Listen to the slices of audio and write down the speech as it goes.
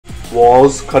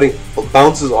Walls, cutting,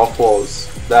 bounces off walls.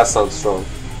 That sounds strong.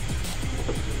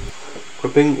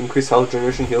 Equipping, increased health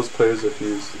generation, heals players if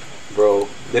used. Bro,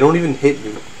 they don't even hit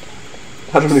you.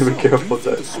 I don't even care about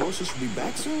that. The sorceress will be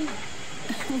back soon?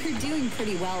 We're doing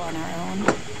pretty well on our own.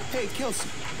 Hey, Kelsey,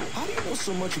 how do you know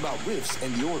so much about rifts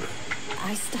and the order?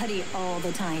 I study all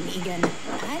the time, Egan.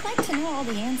 I like to know all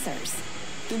the answers.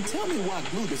 Then tell me why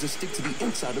glue doesn't stick to the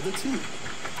inside of the tube.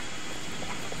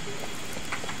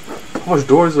 How much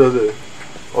doors are there?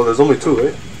 Oh, there's only 2,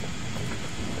 right?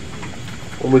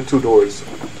 Only 2 doors.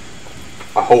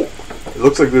 I hope. It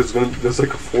looks like there's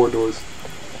like 4 doors.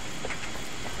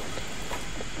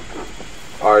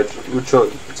 Alright, which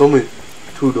one? It's only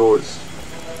 2 doors.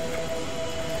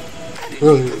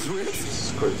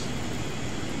 Jesus Christ.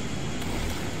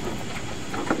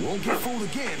 Won't get fooled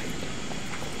again.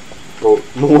 Bro,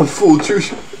 no one fooled you.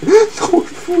 No one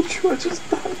fooled you. I just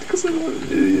died because I'm an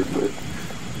idiot, man.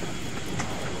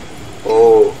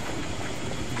 Oh.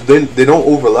 They don't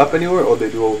overlap anywhere, or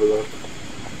they do overlap?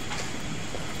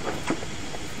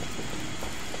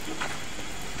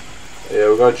 Yeah,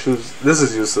 we gotta choose. This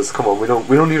is useless. Come on, we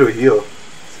don't need to heal.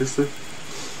 Sister.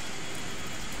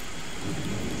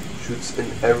 Shoots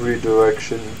in every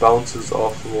direction, bounces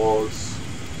off walls.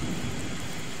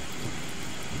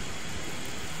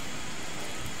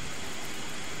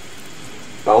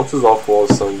 Bounces off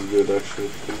walls sounds good actually.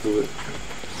 Let's do it.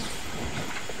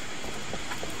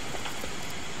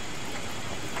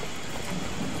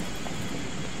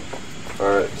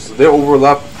 Alright, so they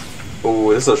overlap.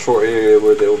 Oh, this is a short area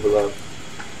where they overlap.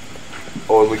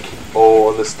 Oh, and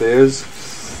on the stairs.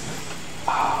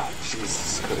 Ah,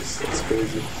 Jesus Christ, that's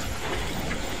crazy.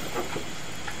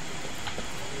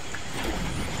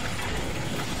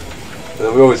 And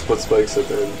then we always put spikes at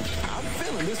the end. I'm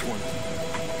feeling this one.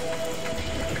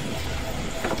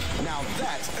 Now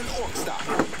that's an orc stop.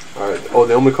 Alright, oh,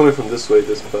 they're only coming from this way,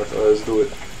 this path. Alright, let's do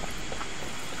it.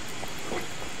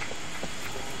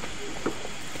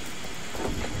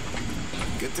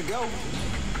 Good to go.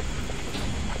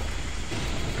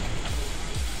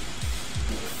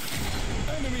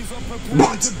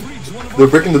 What? They're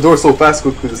breaking the door so fast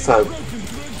quickly this time.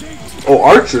 Oh,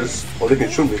 archers? Oh, they can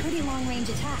shoot me. Pretty long range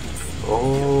attacks.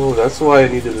 Oh, that's why I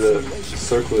needed the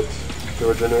circlet. The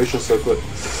regeneration circlet.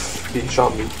 He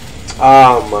shot me.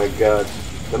 Oh my god.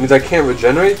 That means I can't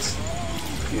regenerate?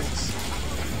 Jesus.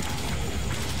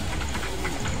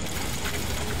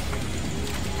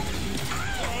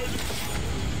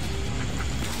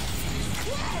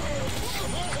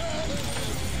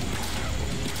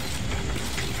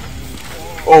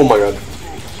 Oh my god.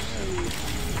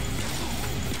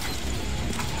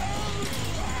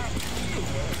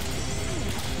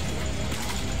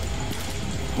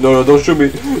 No, don't shoot me.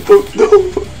 Don't, no.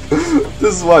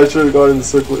 This is why I should have got in the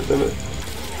circlet, damn it.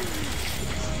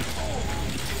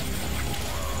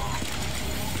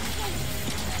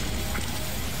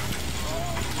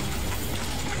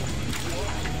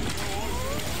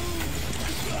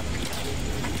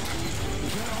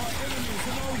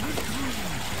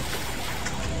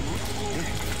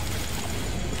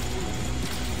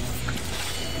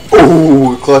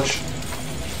 Ooh, clutch.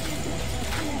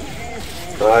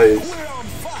 Nice.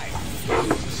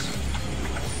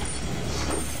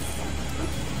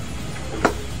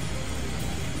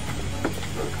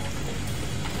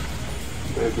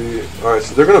 Maybe. Alright,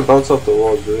 so they're gonna bounce off the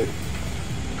walls, right?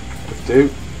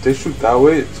 If they shoot that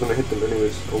way, it's gonna hit them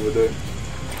anyways over there.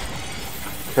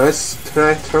 Can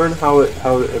I turn how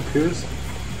it appears?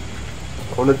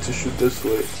 I want it to shoot this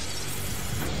way.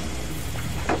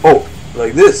 Oh,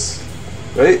 like this,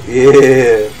 right?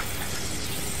 Yeah,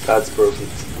 that's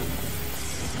perfect.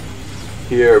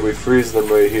 Here we freeze them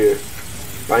right here.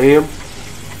 Bam,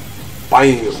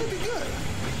 bam.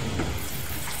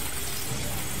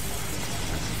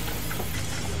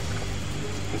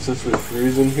 And since we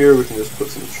freeze in here, we can just put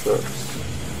some traps.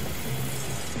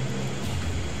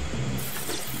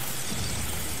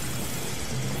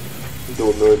 Do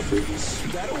a million freezes.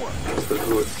 That'll work. Let's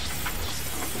do it.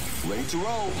 Ready to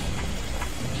roll.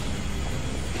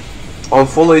 On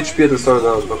full HP at the start of the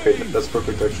round. Okay, that's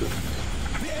perfect actually.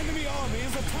 The enemy army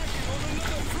is attacking on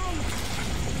another front.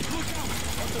 Look out!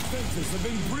 Our defenses have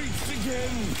been breached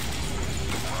again.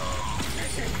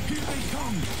 Here they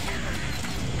come.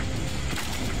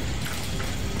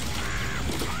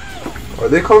 Are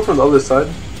they coming from the other side?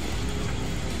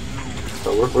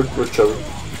 No, we're chilling.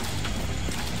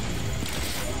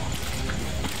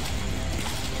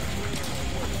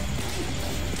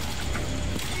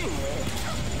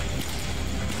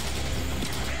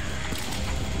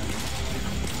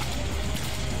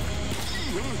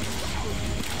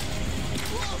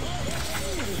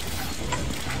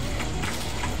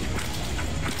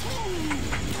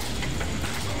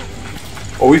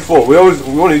 Oh, we full. We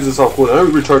want to use this on cooldown. I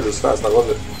recharge this fast. I love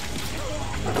it.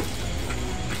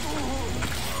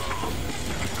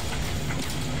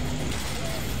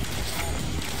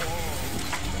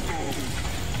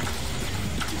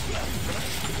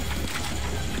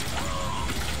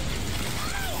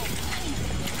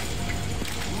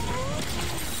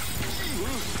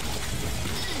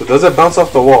 So does it bounce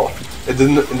off the wall? It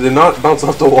did not bounce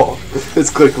off the wall.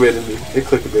 It's clickbaiting me. It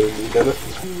clickbaited me, damn it.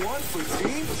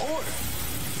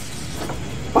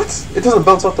 What? It doesn't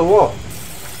bounce off the wall.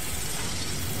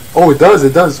 Oh, it does,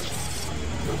 it does.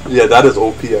 Yeah, that is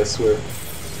OP, I swear.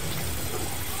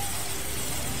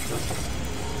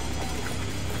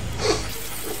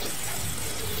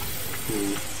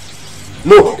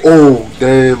 No! Oh,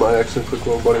 damn, I actually clicked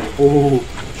wrong button. Oh,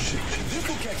 shit, shit, shit.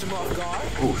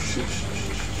 Oh, shit, shit.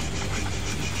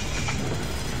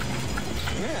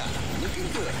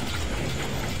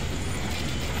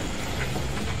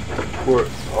 Poor,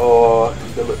 oh,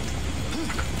 damn it.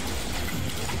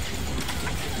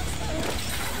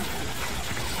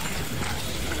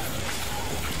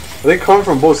 Are they coming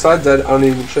from both sides? I don't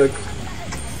even check.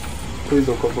 Please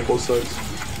don't come from both sides.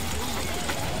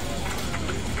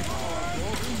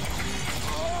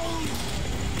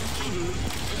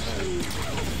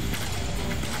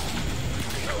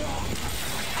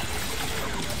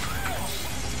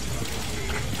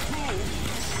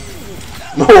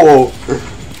 No!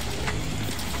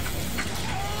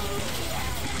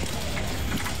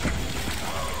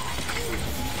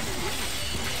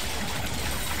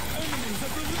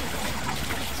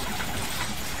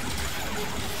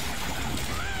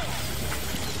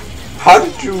 How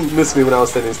did you miss me when I was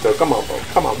standing still? Come on, bro.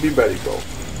 Come on, be ready, bro.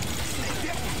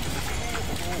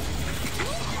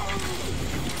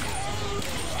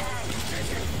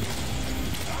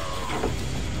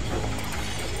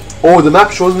 Oh, the map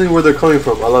shows me where they're coming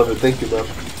from. I love it. Thank you, map.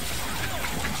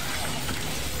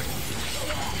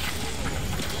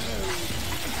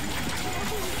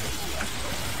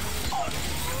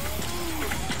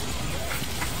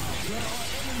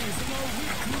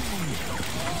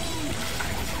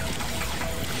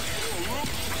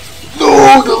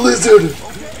 No, the lizard!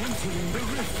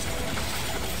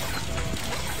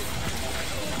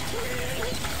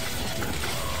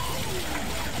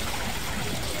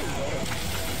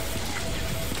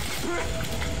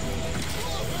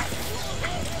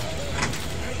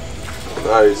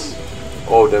 Nice.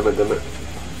 Oh, damn it, damn it.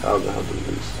 How the hell did we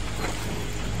lose?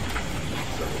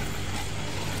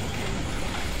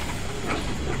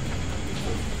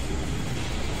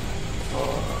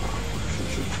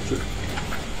 Shit.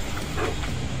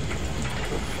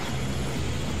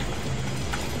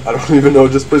 I don't even know,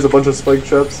 just plays a bunch of spike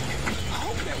traps.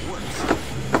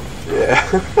 Yeah.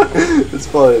 It's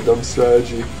probably a dumb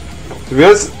strategy. To be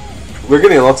honest, we're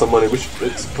getting lots of money, which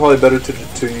it's probably better to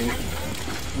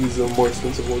use the more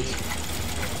expensive ones.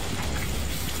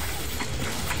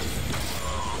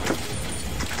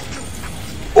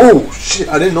 Oh shit,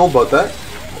 I didn't know about that.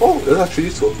 Oh, that's actually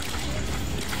useful.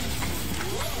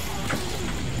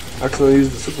 I accidentally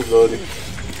used the super ability.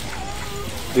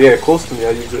 Yeah, close to me,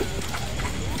 I use it.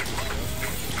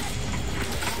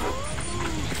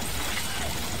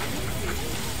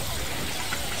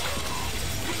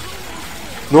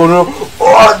 No, no, no.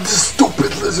 Oh, the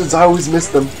stupid lizards, I always miss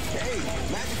them.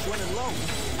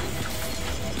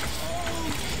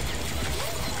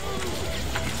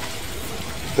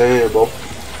 Damn, bro.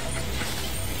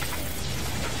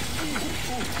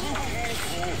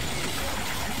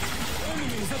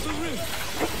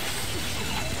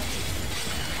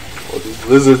 Oh, these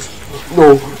lizards.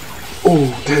 No.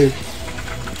 Oh, damn.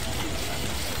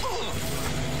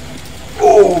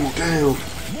 Oh, damn.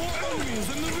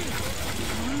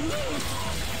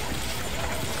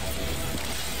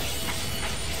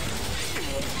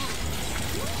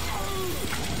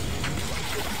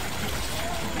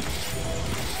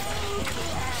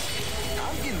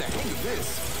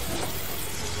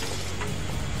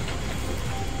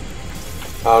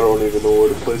 I don't even know where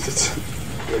to place it.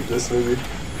 Like this, maybe.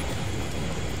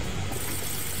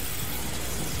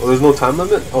 Oh, there's no time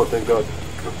limit? Oh, thank God.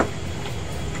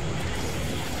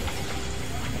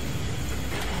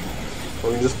 Oh,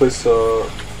 we can just place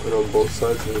it on both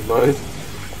sides of the mind.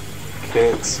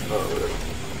 Can't. Whatever.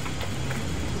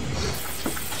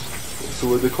 So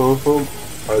where they coming from?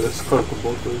 Alright, let's come from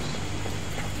both ways.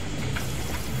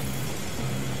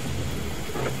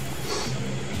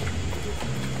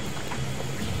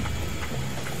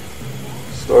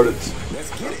 Start it.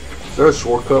 Let's get it. Is there a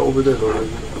shortcut over there? No,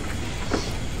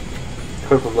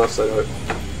 come from left side, alright.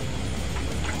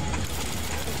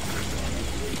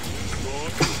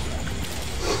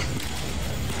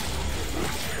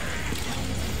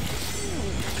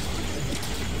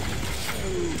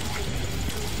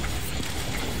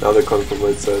 Now they're coming from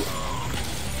right side.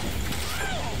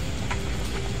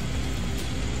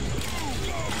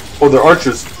 Oh, they're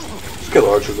archers. Just kill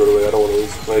the archers right away. I don't want to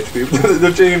lose my HP.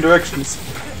 They're changing directions.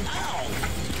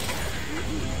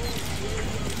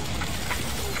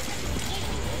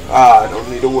 Ah, I don't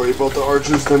need to worry about the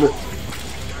archers, damn it.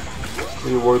 I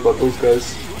need to worry about those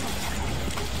guys.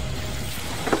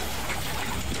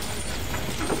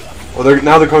 Oh,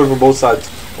 now they're coming from both sides.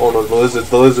 Oh no, the lizards,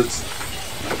 the lizards.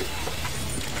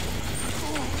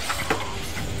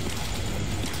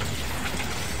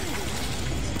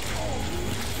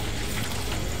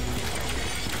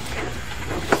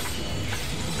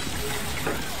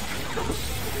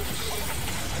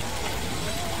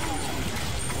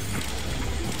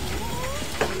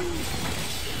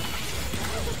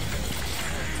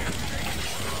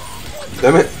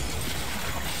 Damn it.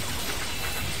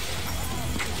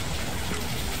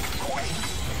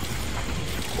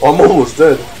 Oh, I'm almost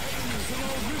dead.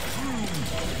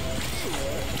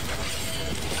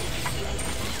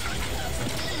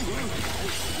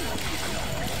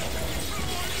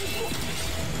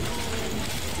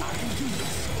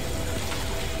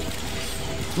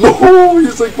 No,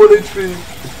 he's like 1 HP.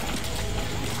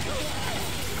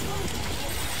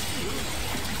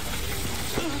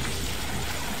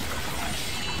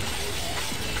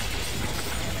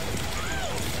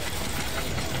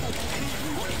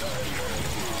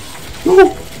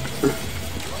 No.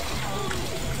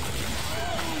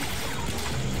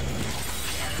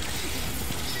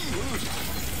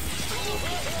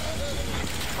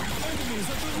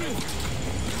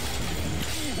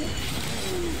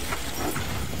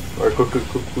 Alright, quick,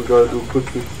 we gotta do it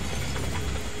quickly.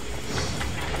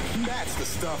 That's the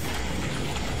stuff.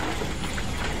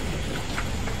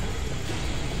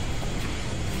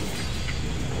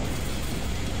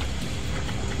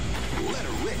 Let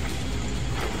her rip.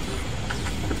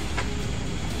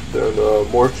 There are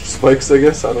more spikes, I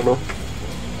guess. I don't know.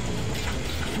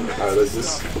 Alright, like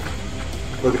this.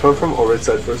 Where they come from? Oh, right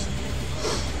side first.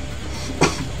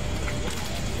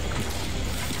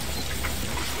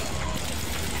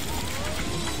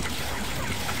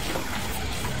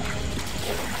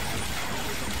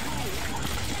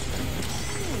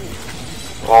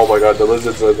 Oh my god, the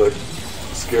lizards are the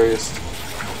scariest.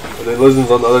 Are there lizards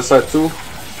on the other side too?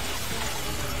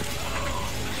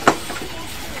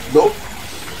 Nope.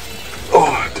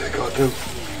 Oh, take out him.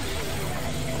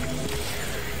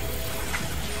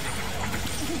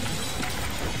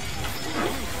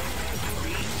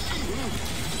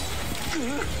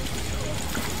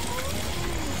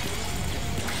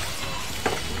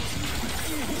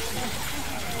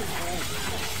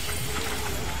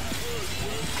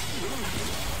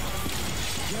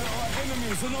 There are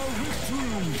enemies in our rift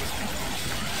room.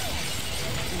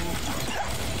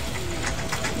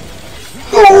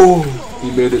 Oh, he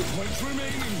made it. What's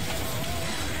remaining?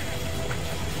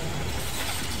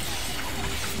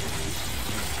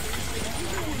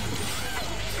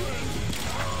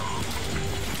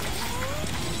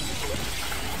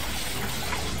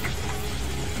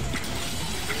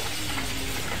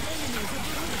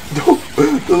 No,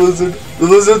 the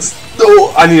lizards.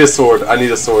 No, I need a sword.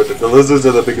 The lizards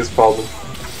are the biggest problem.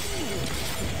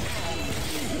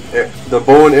 The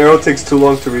bow and arrow takes too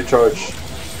long to recharge.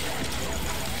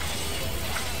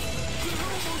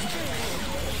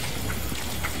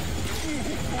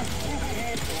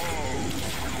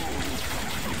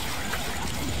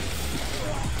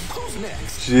 Who's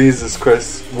next? Jesus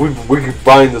Christ, we could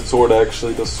bind the sword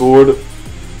actually. The sword.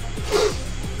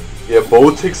 Yeah,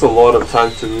 bow takes a lot of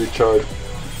time to recharge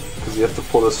because you have to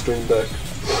pull the string back.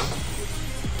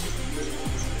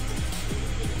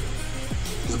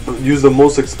 Just use the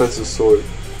most expensive sword.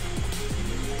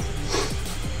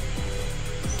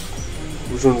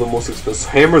 Which one's the most expensive?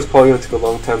 Hammer is probably gonna take a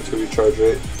long time to recharge,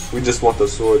 right? We just want the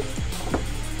sword.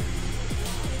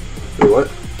 Wait, what?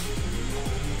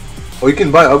 Oh, you can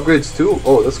buy upgrades too?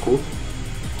 Oh, that's cool.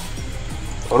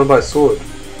 I wanna buy a sword.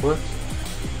 What?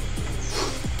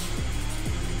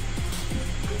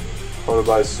 I want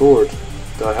to buy a sword.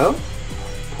 The hell?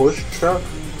 Push trap?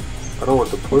 I don't want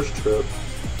the push trap.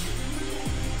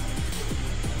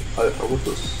 I want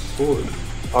the sword.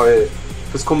 Oh yeah.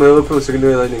 Physical melee weapon with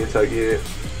secondary lightning attack. Yeah.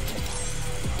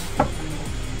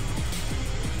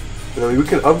 You know, we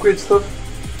can upgrade stuff.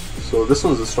 So this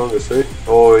one's the strongest, right?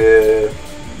 Oh yeah.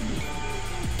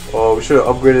 Oh, we should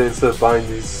have upgraded instead of buying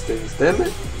these things. Damn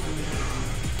it.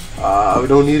 We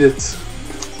don't need it.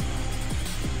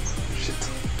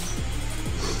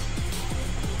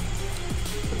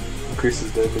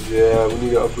 Increases damage, yeah, we need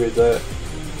to upgrade that.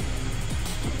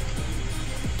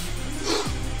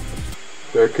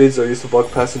 Barricades are used to block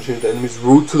passage and change the enemy's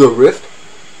route to the rift.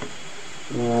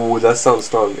 Ooh, that sounds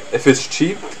strong. If it's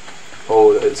cheap,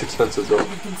 oh, it's expensive though.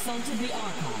 We consulted the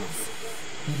archives.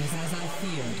 It is as I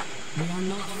feared. We are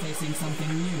not facing something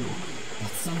new,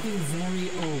 but something very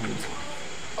old.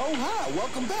 Oh, hi,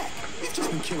 welcome back. You've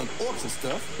just been killing orcs and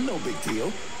stuff. No big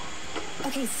deal.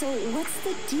 Okay, so what's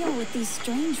the deal with these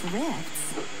strange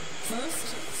rifts?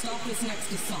 First, stop this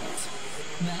next assault.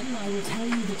 Then I will tell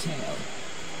you the tale.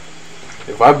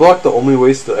 If I block the only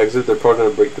ways to exit, they're probably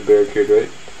gonna break the barricade, right?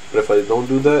 But if I don't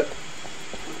do that,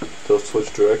 they'll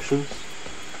switch directions.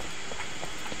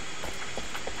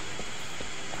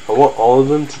 I want all of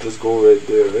them to just go right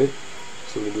there, right?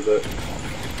 So we do that.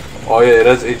 Oh yeah, it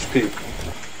has HP.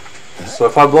 So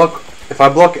if I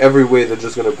block every way, they're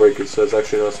just gonna break it. So that's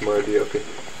actually not a smart idea. Okay,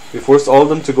 we force all of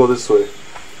them to go this way.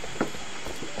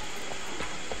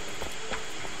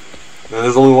 And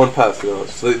there's only one path now,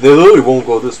 so they literally won't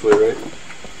go this way, right?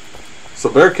 So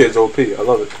barricades OP, I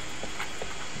love it.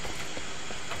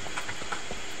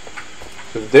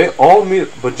 So if they all meet,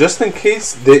 but just in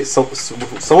case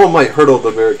someone might hurdle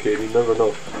the barricade, you never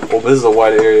know. Oh, this is a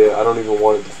wide area. I don't even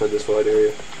want to defend this wide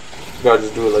area. You gotta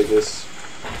just do it like this.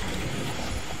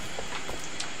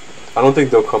 I don't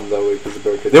think they'll come that way because the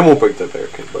barricade. They won't break that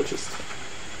barricade, but just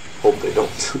hope they don't.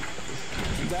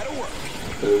 That'll work.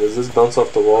 Does this bounce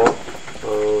off the wall?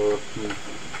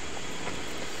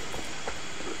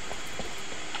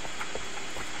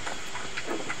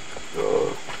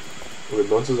 It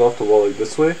bounces off the wall like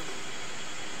this way.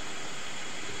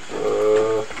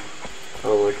 I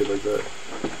don't like it like that.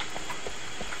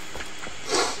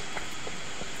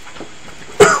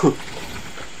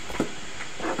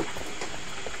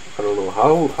 I don't know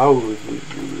how would we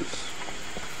do this.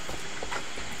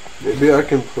 Maybe I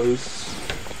can place.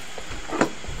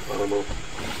 I don't know.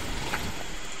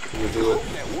 Can we do it?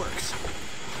 That works.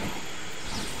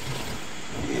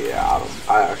 Yeah,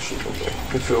 I actually don't know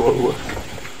if it will work.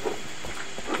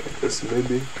 Like this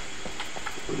maybe.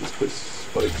 We'll just place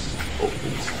spikes. Oh,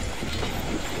 oops.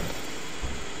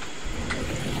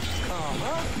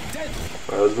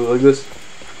 Alright, let's do it like this.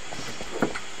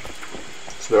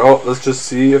 So they're all, let's just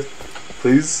see if,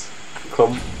 please,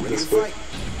 come this way.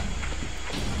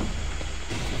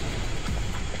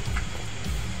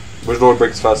 Which door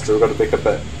breaks faster? We gotta make up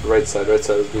at right side, let's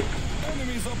do.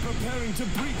 Enemies are preparing to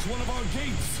breach one of our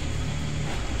gates.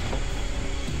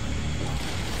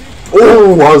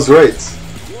 Oh, I was right.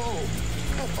 Whoa,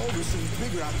 that ogre seems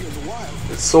bigger out here in the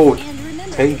wild. It's so And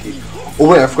remember, tanky. he hits Oh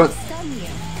wait, I you, forgot. stun you.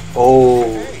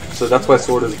 Oh, so that's why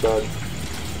sword is bad.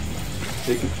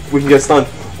 We can get stunned.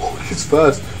 Oh, he's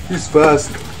fast. He's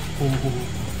fast. Oh.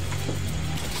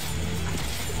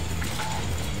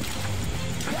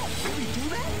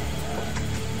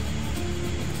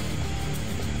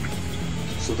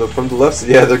 So they're from the left,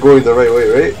 yeah, they're going the right way,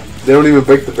 right? They don't even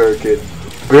break the barricade.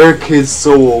 Barricade's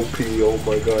so OP, oh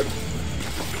my god.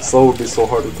 Slow would be so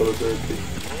hard without a barricade.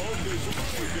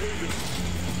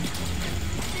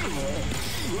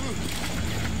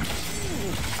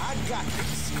 I got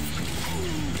this.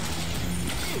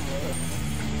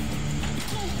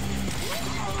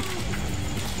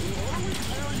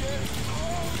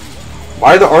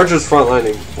 Why are the archers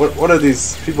frontlining? What are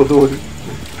these people doing?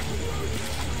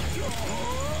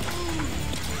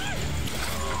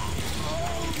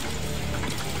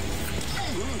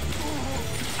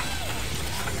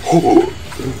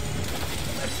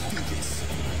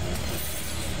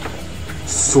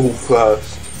 So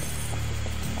fast.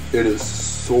 It is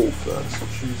so fast.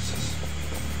 Jesus.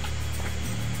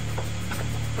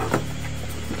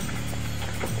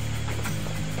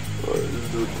 Alright, let's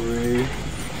do 3.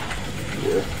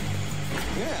 Yeah.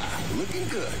 Yeah, looking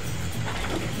good.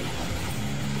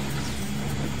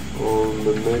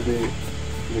 Then maybe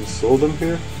we can slow them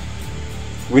here.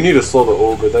 We need to slow the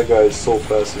ogre. That guy is so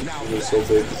fast and he's so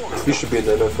big. He should be in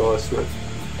the NFL, I swear.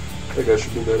 That guy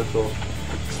should be in the NFL.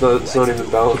 It's not even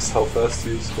balanced how fast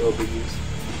he is, how big he is.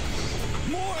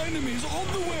 More enemies on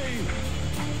the way.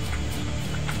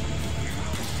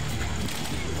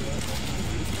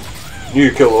 You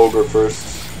need to kill ogre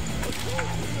first.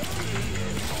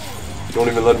 Don't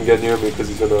even let him get near me because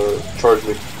he's gonna charge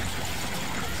me.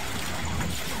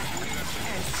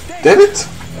 Damn it!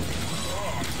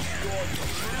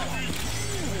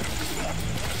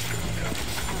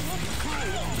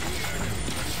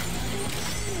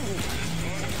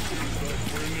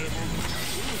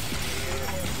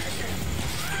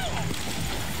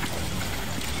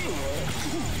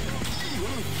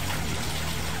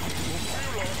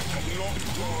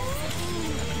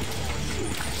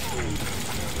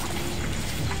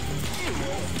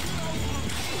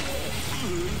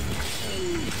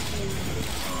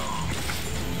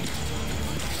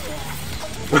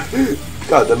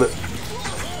 God damn it.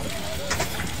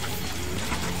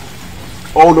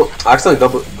 Oh no, I accidentally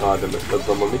double. Ah, damn it, that's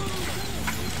dumb on me.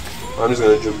 I'm just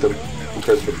gonna juke them. Who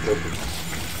cares about the jumping?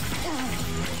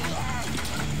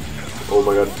 Oh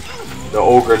my god. The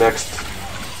ogre next.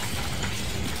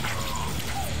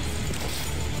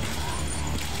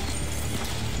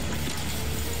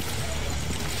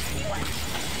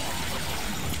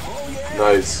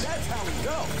 Nice. That's how it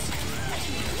goes.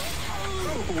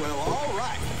 Well, all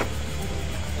right.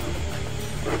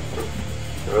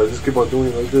 Just keep on doing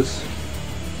it like this.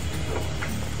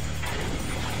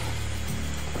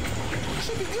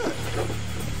 Should be good.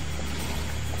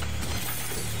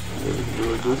 Do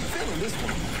like this. Feeling this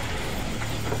one.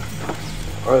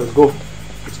 Alright, let's go.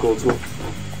 Let's go, let's go.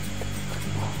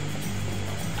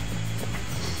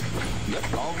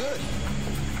 Yep, all good.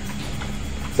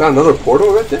 Is that another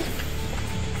portal right there?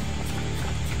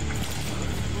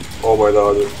 Oh my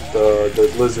god,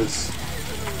 the lizards.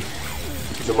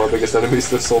 These are my biggest enemies,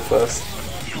 they're so fast.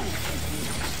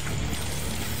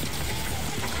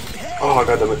 Oh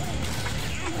god damn it.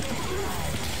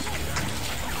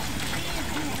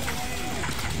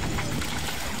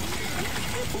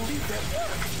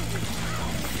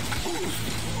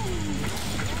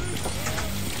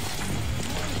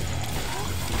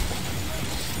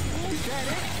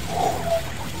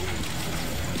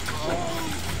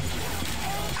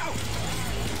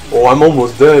 Oh, I'm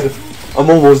almost dead. I'm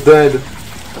almost dead.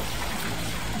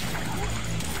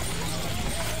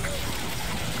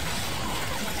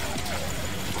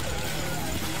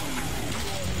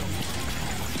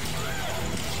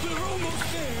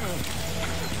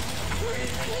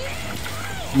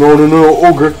 No, no, no,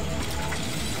 ogre.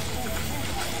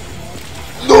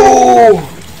 No!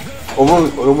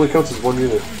 It only counts as 1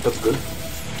 unit. That's good.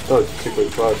 Oh, it take like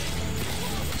 5.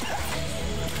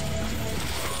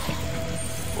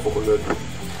 Oh my god.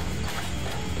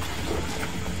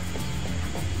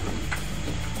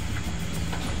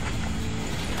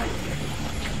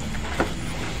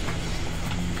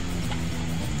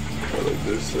 Like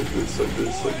this, like this, like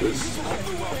this, like this.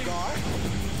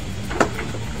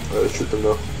 Alright, let's shoot them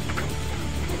now.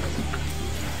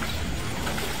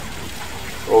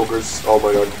 Ogres, oh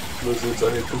my god. Lizards, I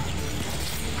hate them.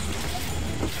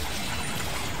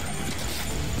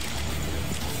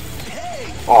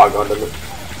 Oh god damn it.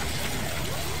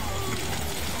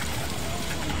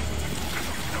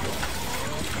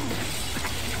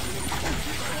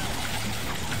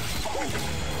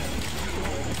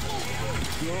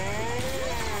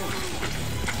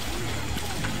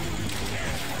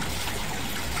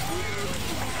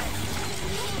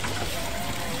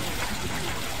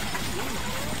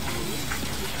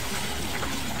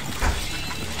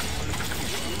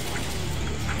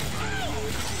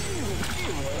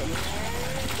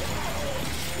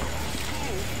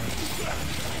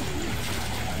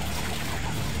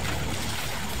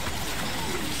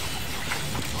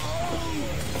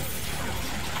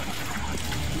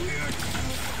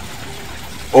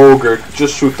 Ogre,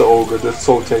 just shoot the ogre, they're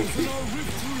so tanky.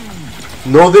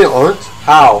 No they aren't?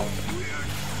 How?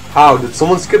 How? Did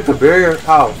someone skip the barrier?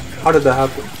 How? How did that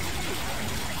happen?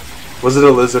 Was it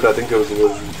a lizard? I think it was a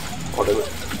lizard. Oh damn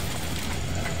it.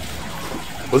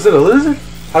 Was it a lizard?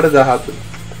 How did that happen?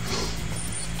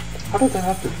 How did that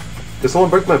happen? Did someone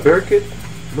break my barricade?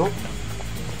 No?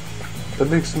 That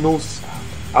makes no sense.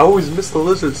 I always miss the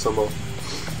lizard somehow.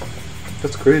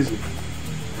 That's crazy.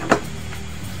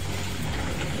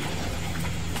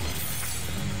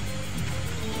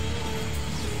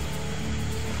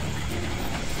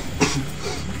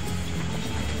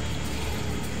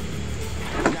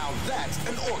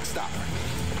 An orc stopper.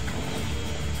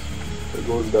 It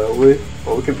goes that way.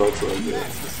 Oh, we can bounce around there.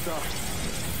 That's the stuff.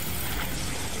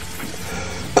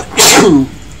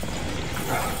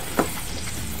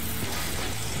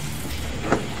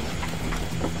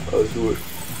 Let's do it.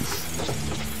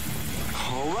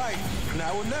 All right,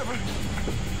 now or never.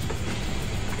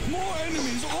 More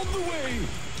enemies on the way.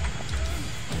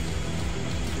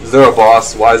 Is there a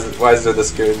boss? Why is there this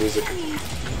scary music?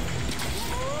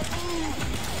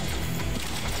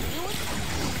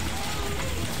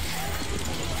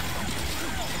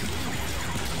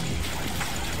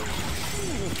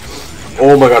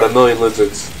 Oh my god, a million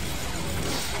lizards.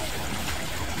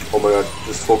 Oh my god,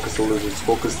 just focus the lizards,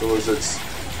 focus the lizards.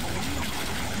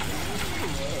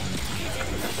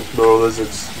 No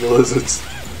lizards, no lizards.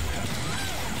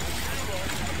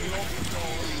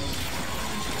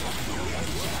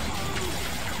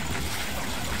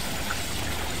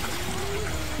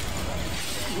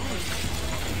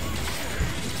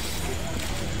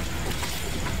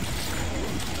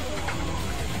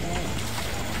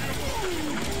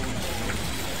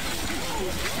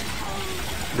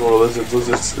 Oh, lizards,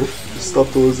 lizards. Stop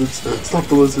the lizards. Stop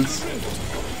the lizards.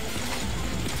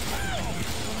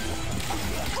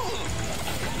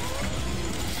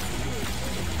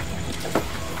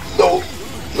 No!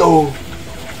 No!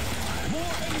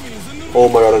 Oh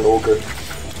my god, an ogre.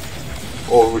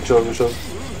 Oh, reach out, reach out.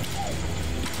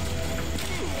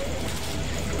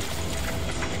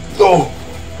 No!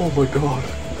 Oh my god.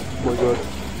 Oh my god.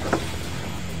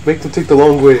 Make them take the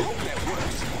long way.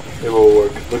 It will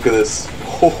work. Look at this.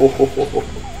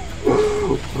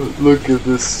 Look at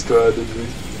this strategy.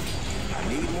 I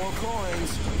need more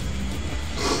coins.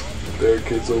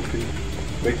 Barricades OP.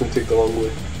 Make them take the long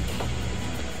way.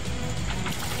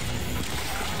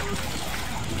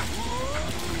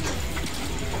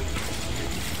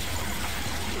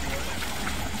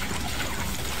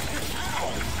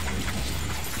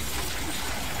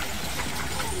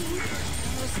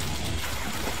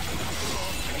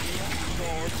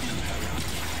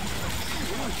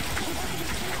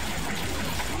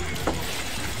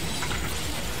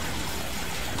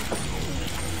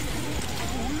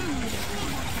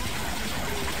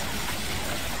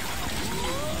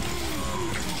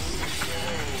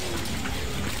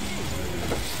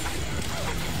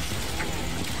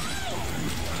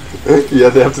 Yeah,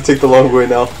 they have to take the long way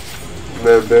now.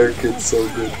 Man, barricade's so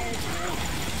good.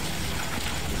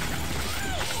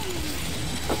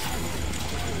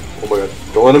 Oh my god.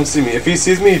 Don't let him see me. If he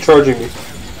sees me, he's charging me.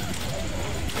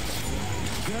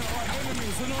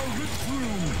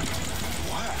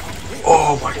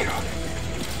 Oh my god.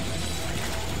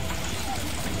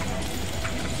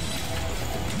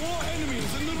 More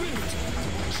enemies in the rift.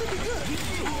 Should be good.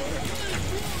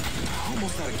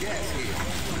 Almost out of gas here.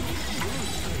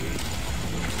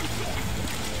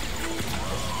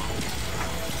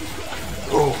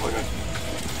 Oh my god.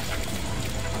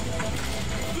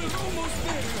 They're almost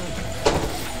there.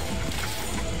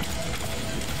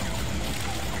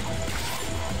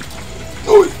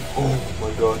 Oh my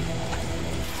god.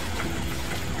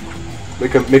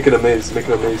 Make it a maze. Make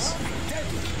it a maze.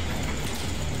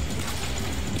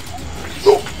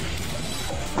 No.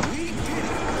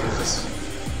 Jesus.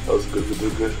 That was good. We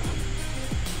did good.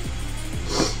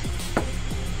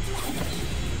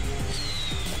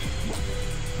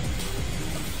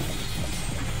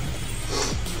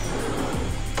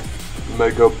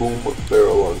 Mega Boom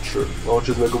Barrel Launcher.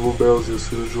 Launches Mega Boom Barrels, deals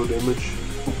visual damage.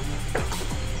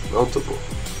 Mountable.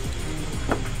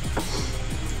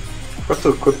 I have to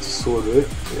equip the sword, right?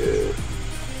 Yeah.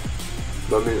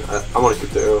 But I mean, I want to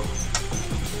keep the arrow.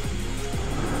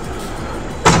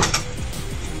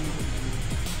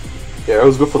 Yeah,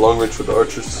 arrows go for long range for the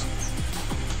archers.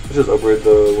 Let's just upgrade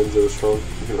the ones that are strong.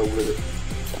 We can upgrade it.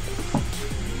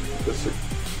 That's it.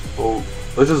 Oh,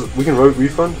 we can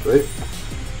refund, right?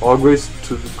 All upgrades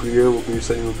to the gear will be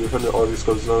reset. You will be refunded. All these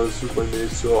costs now is by me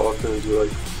so often as you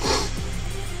like.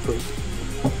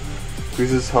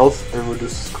 Increases health and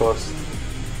reduces cost.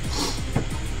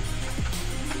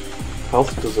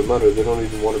 Health doesn't matter. They don't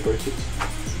even want to break it.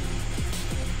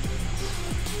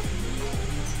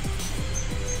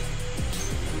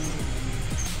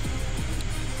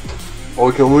 Oh,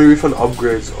 we can only refund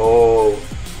upgrades. Oh,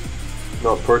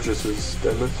 not purchases.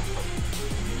 Damn it.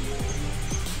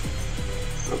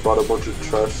 I bought a bunch of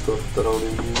trash stuff that I don't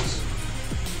even use.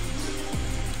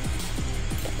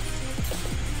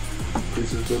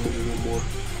 Increases damage even more.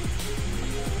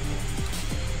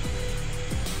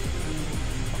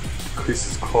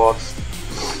 Decreases cost.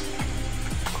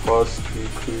 Cost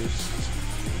decreased.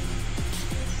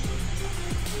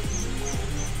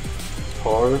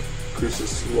 Tar. Increases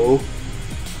slow.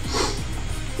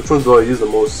 Which ones do I use the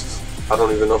most? I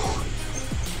don't even know.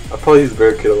 I probably use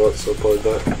barricade a lot, so probably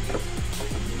that.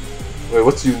 Wait,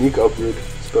 what's unique upgrade?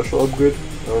 Special upgrade?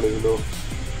 I don't even know.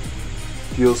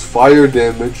 Deals fire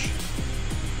damage.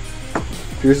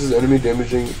 Pierces enemy,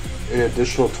 damaging an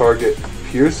additional target.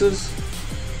 Pierces?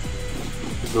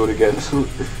 Let's do it again.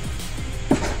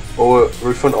 Oh,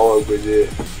 refund all upgrades, yeah.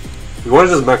 We want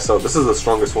to just max out. This is the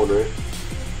strongest one, right?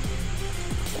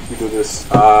 We do this.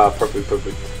 Ah, perfect,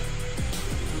 perfect.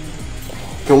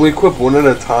 Can we equip one at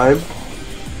a time?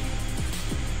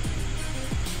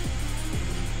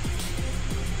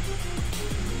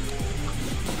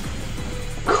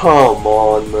 Come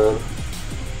on, man.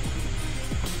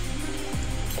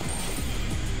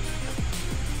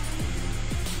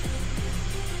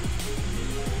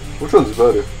 Which one's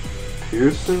better?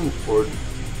 Piercing or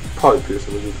probably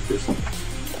piercing? We'll do piercing.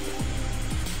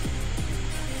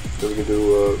 Then we can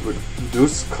do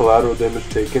reduce collateral damage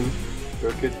taken.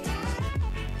 Barricade.